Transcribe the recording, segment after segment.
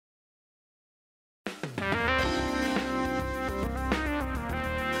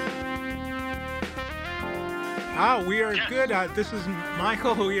We are Yes, good. This is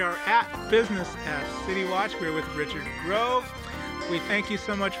Michael. We are at Business at Citywatch. We're with Richard Grove. We thank you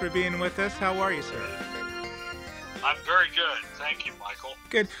so much for being with us. How are you, sir? I'm very good. Thank you, Michael.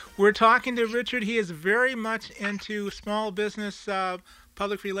 Good. We're talking to Richard. He is very much into small business,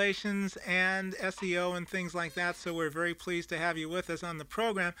 public relations, and SEO and things like that. So we're very pleased to have you with us on the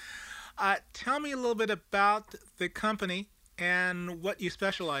program. Tell me a little bit about the company and what you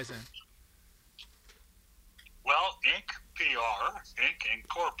specialize in. Well, Inc. PR, Inc.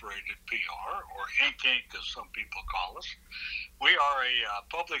 Incorporated PR, or Inc. Inc. as some people call us. We are a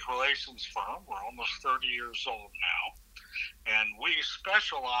public relations firm. We're almost 30 years old now, and we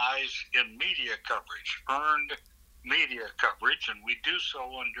specialize in media coverage, earned media coverage, and we do so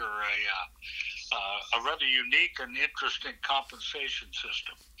under a rather unique and interesting compensation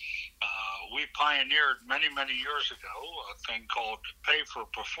system. We pioneered many years ago a thing called pay for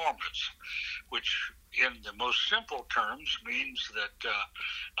performance, which in the most simple terms means that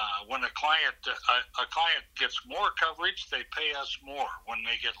when a client gets more coverage, they pay us more. When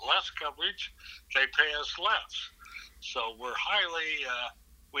they get less coverage, they pay us less. So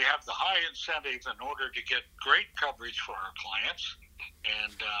we have the high incentive in order to get great coverage for our clients.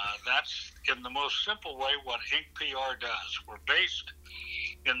 And that's, in the most simple way, what Inc. PR does. We're based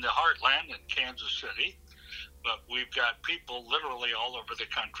in the heartland in Kansas City, but we've got people literally all over the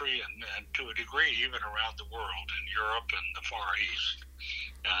country and to a degree even around the world, in Europe and the Far East.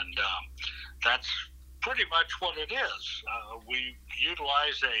 And that's pretty much what it is. We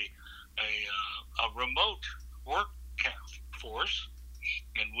utilize a remote work force,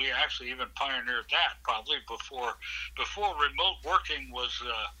 and we actually even pioneered that probably before remote working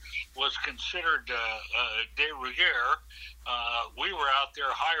was considered de rigueur. We were out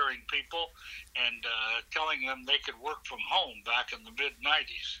there hiring people and telling them they could work from home back in the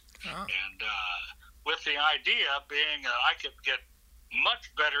mid-'90s. Oh. And with the idea being I could get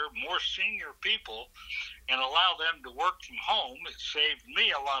much better, more senior people and allow them to work from home. It saved me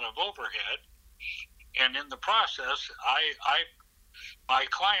a lot of overhead. And in the process, my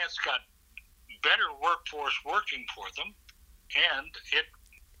clients got better workforce working for them, and it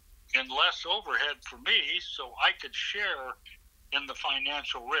in less overhead for me, so I could share in the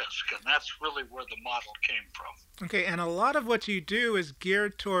financial risk, and that's really where the model came from. Okay, and a lot of what you do is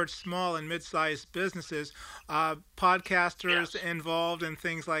geared towards small and mid-sized businesses, podcasters Yes. involved and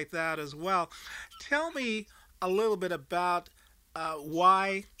things like that as well. Tell me a little bit about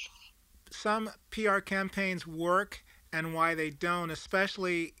why some PR campaigns work and why they don't,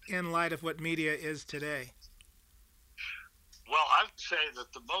 especially in light of what media is today. Well, I would say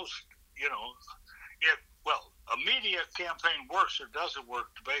that the most, a media campaign works or doesn't work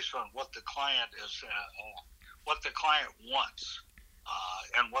based on what the client wants,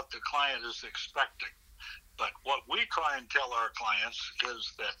 and what the client is expecting. But what we try and tell our clients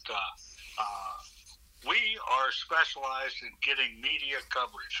is that we are specialized in getting media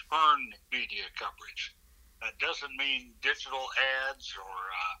coverage, earned media coverage. That doesn't mean digital ads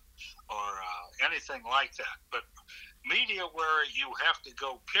or anything like that, but media where you have to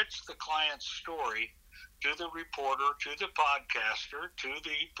go pitch the client's story to the reporter, to the podcaster, to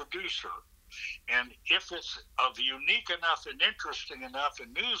the producer. And if it's of unique enough and interesting enough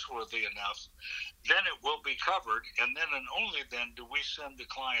and newsworthy enough, then it will be covered. And then and only then do we send the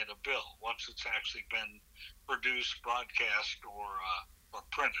client a bill once it's actually been produced, broadcast, or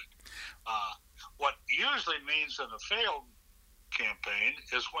printed. What usually means in a failed campaign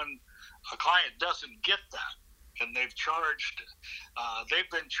is when a client doesn't get that, and they've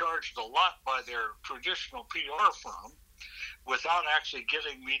been charged a lot by their traditional PR firm without actually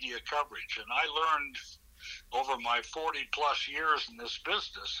getting media coverage. And I learned over my 40 plus years in this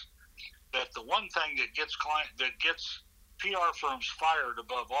business that the one thing that gets PR firms fired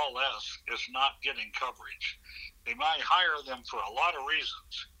above all else is not getting coverage. They might hire them for a lot of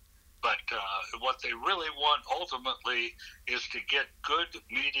reasons, but what they really want ultimately is to get good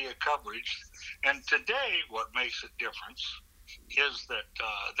media coverage. And today, what makes a difference is that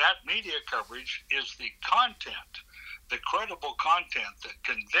that media coverage is the content, the credible content that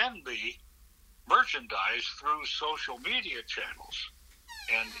can then be merchandised through social media channels.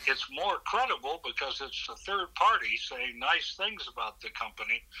 And it's more credible because it's a third party saying nice things about the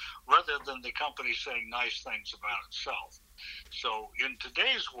company rather than the company saying nice things about itself. So in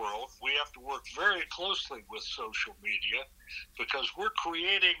today's world, we have to work very closely with social media because we're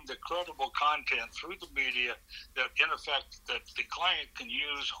creating the credible content through the media that, in effect, that the client can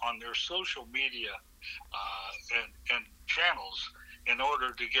use on their social media and channels in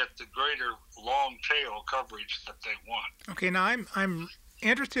order to get the greater long tail coverage that they want. Okay, now I'm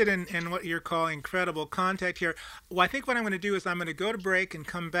interested in what you're calling credible content here. Well, I think what I'm going to do is I'm going to go to break and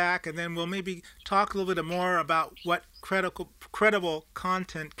come back, and then we'll maybe talk a little bit more about what credible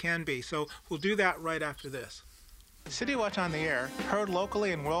content can be. So we'll do that right after this. Citywatch on the Air, heard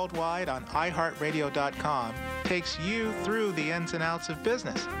locally and worldwide on iHeartRadio.com, takes you through the ins and outs of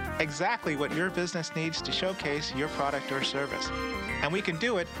business, exactly what your business needs to showcase your product or service. And we can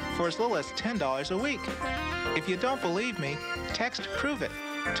do it for as little as $10 a week. If you don't believe me, text PROVE IT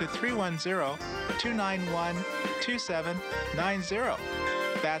to 310-291-2790.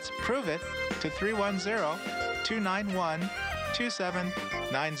 That's PROVE IT to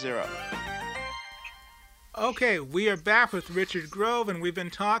 310-291-2790. Okay, we are back with Richard Grove, and we've been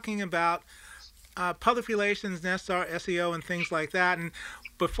talking about public relations, SEO, and things like that. And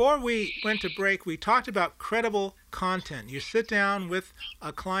before we went to break, we talked about credible content. You sit down with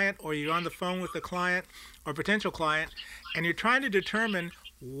a client, or you're on the phone with a client or potential client, and you're trying to determine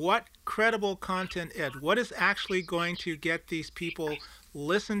what credible content is. What is actually going to get these people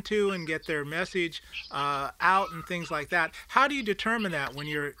listen to and get their message out and things like that. How do you determine that when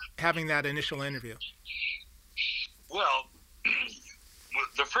you're having that initial interview? Well,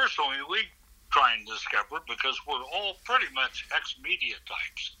 the first one we try and discover, because we're all pretty much ex-media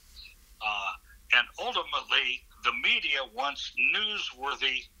types, and ultimately the media wants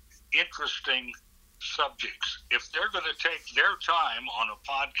newsworthy, interesting subjects. If they're going to take their time on a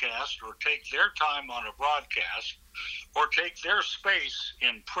podcast or take their time on a broadcast or take their space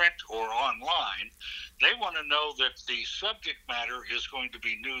in print or online, they want to know that the subject matter is going to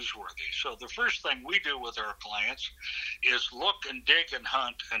be newsworthy. So the first thing we do with our clients is look and dig and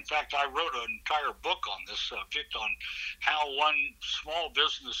hunt. In fact, I wrote an entire book on this subject, on how small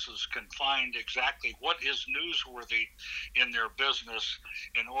businesses can find exactly what is newsworthy in their business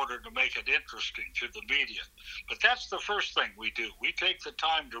in order to make it interesting to the media. But that's the first thing we do. We take the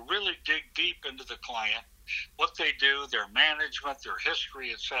time to really dig deep into the client, what they do, their management, their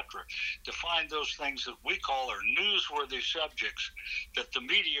history, etc., to find those things that we call are newsworthy subjects that the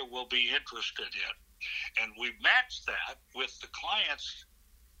media will be interested in. And we match that with the client's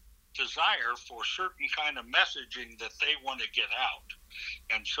desire for certain kind of messaging that they want to get out.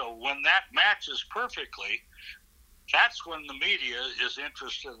 And so when that matches perfectly, that's when the media is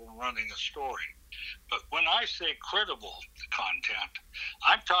interested in running a story. But when I say credible content,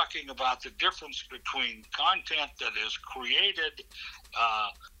 I'm talking about the difference between content that is created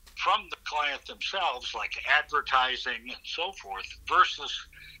from the client themselves, like advertising and so forth, versus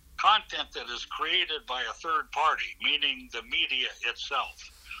content that is created by a third party, meaning the media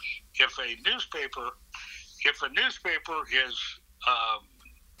itself. If a newspaper is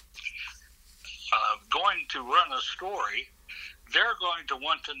going to run a story, they're going to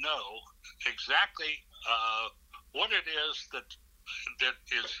want to know exactly what it is that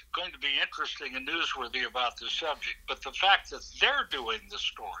is going to be interesting and newsworthy about the subject. But the fact that they're doing the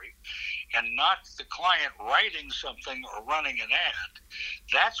story and not the client writing something or running an ad,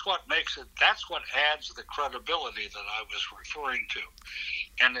 that's what adds the credibility that I was referring to.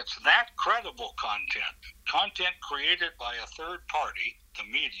 And it's that credible content created by a third party, the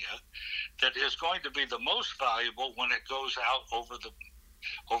media, that is going to be the most valuable when it goes out over the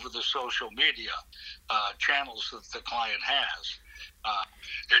social media channels that the client has.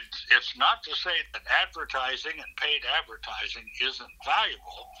 It's not to say that advertising and paid advertising isn't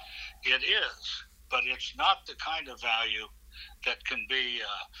valuable. It is, but it's not the kind of value that can be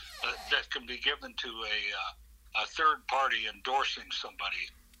given to a third party endorsing somebody.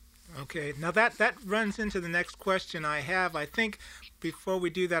 Okay, now that runs into the next question I have. I think before we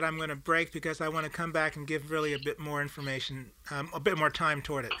do that, I'm going to break because I want to come back and give really a bit more information, a bit more time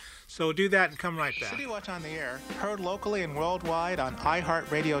toward it. So we'll do that and come right back. Citywatch on the Air, heard locally and worldwide on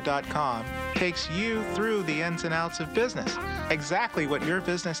iHeartRadio.com, takes you through the ins and outs of business, exactly what your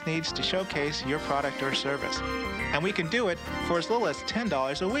business needs to showcase your product or service. And we can do it for as little as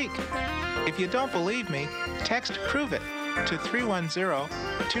 $10 a week. If you don't believe me, text PROVE IT to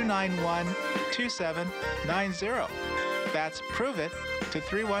 310-291-2790. That's PROVE IT to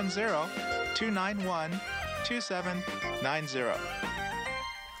 310-291-2790.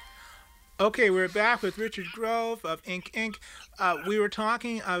 Okay, we're back with Richard Grove of Ink Inc. We were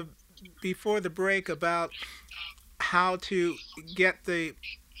talking before the break about how to get the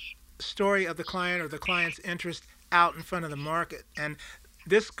story of the client or the client's interest out in front of the market. And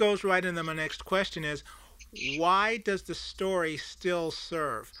this goes right into my next question is, why does the story still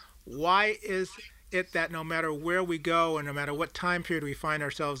serve? Why is it that no matter where we go and no matter what time period we find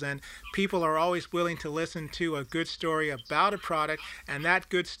ourselves in, people are always willing to listen to a good story about a product, and that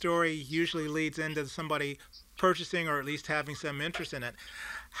good story usually leads into somebody purchasing or at least having some interest in it.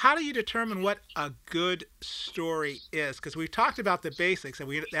 How do you determine what a good story is? Because we've talked about the basics,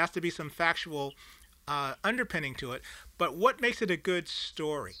 and there has to be some factual underpinning to it. But what makes it a good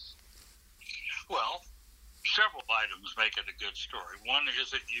story? Well, several items make it a good story. One,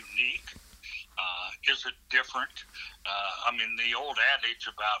 is it unique? Is it different? I mean, the old adage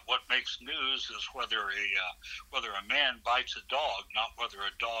about what makes news is whether a man bites a dog, not whether a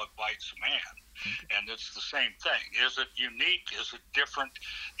dog bites a man. And it's the same thing. Is it unique? Is it different?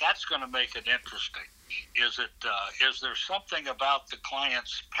 That's going to make it interesting. Is there something about the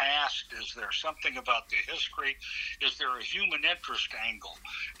client's past? Is there something about the history? Is there a human interest angle?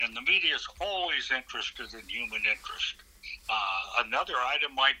 And the media is always interested in human interest. Another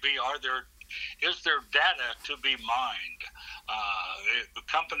item might be, is there data to be mined?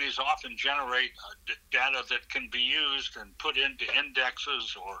 Companies often generate data that can be used and put into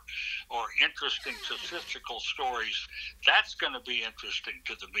indexes or interesting statistical stories. That's going to be interesting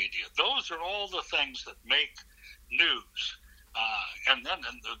to the media. Those are all the things that make news. And then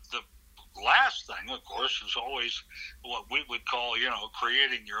the last thing, of course, is always what we would call,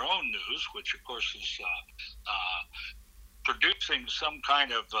 creating your own news, which, of course, is producing some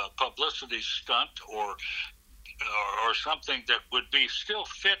kind of publicity stunt or something that would be still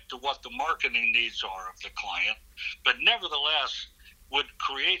fit to what the marketing needs are of the client, but nevertheless would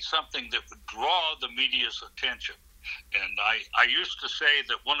create something that would draw the media's attention. And I used to say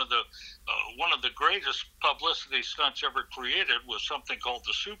that one of the greatest publicity stunts ever created was something called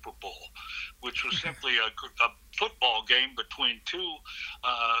the Super Bowl, which was simply a football game between two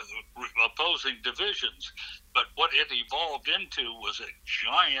opposing divisions. But what it evolved into was a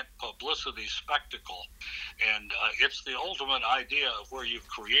giant publicity spectacle. And it's the ultimate idea of where you've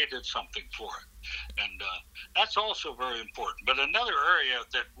created something for it. And that's also very important. But another area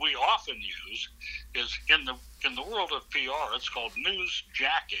that we often use is in the world of PR, it's called news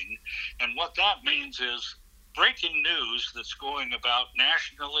jacking. And what that means is breaking news that's going about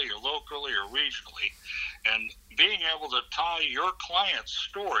nationally or locally or regionally, and being able to tie your client's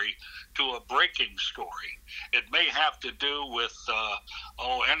story to a breaking story. It may have to do with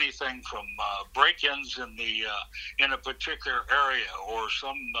anything from break-ins in a particular area or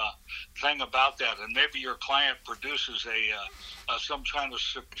some thing about that, and maybe your client produces some kind of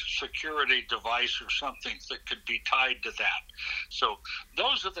security device or something that could be tied to that. So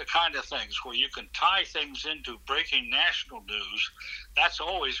those are the kind of things where you can tie things into breaking national news. That's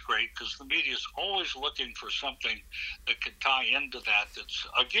always great because the media is always looking for something that can tie into that. That's,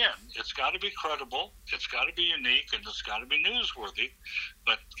 again, it's got to be credible, it's got to be unique, and it's got to be newsworthy.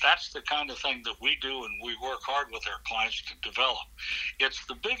 But that's the kind of thing that we do, and we work hard with our clients to develop. It's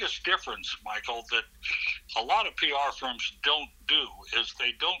the biggest difference, Michael, that a lot of PR firms don't do, is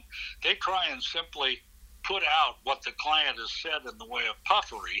they try and simply put out what the client has said in the way of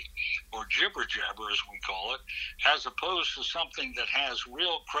puffery or jibber jabber, as we call it, as opposed to something that has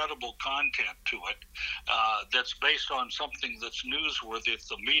real credible content to it, that's based on something that's newsworthy that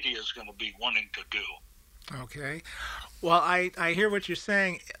the media is going to be wanting to do. Okay. Well, I hear what you're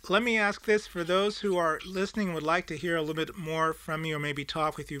saying. Let me ask this for those who are listening and would like to hear a little bit more from you or maybe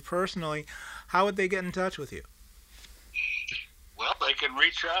talk with you personally. How would they get in touch with you? Well, they can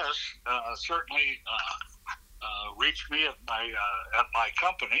reach us. Certainly reach me at my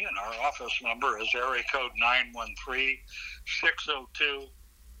company, and our office number is area code 913-602.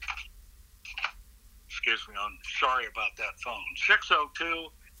 Excuse me, I'm sorry about that phone.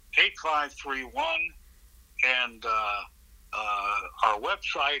 602-8531. And our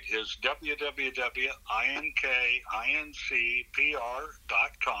website is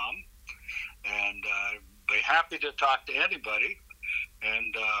www.inkincpr.com. And be happy to talk to anybody.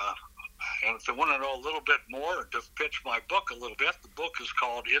 And if they want to know a little bit more, to pitch my book a little bit, the book is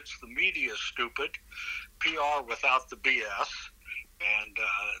called It's the Media Stupid, PR Without the BS. And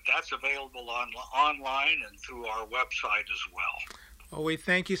that's available online and through our website as well. Well, we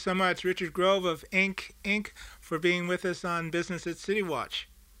thank you so much, Richard Grove of Inc., for being with us on Business at Citywatch.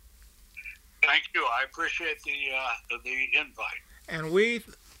 Thank you. I appreciate the invite. And we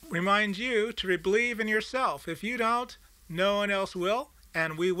remind you to believe in yourself. If you don't, no one else will,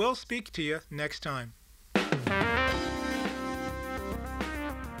 and we will speak to you next time.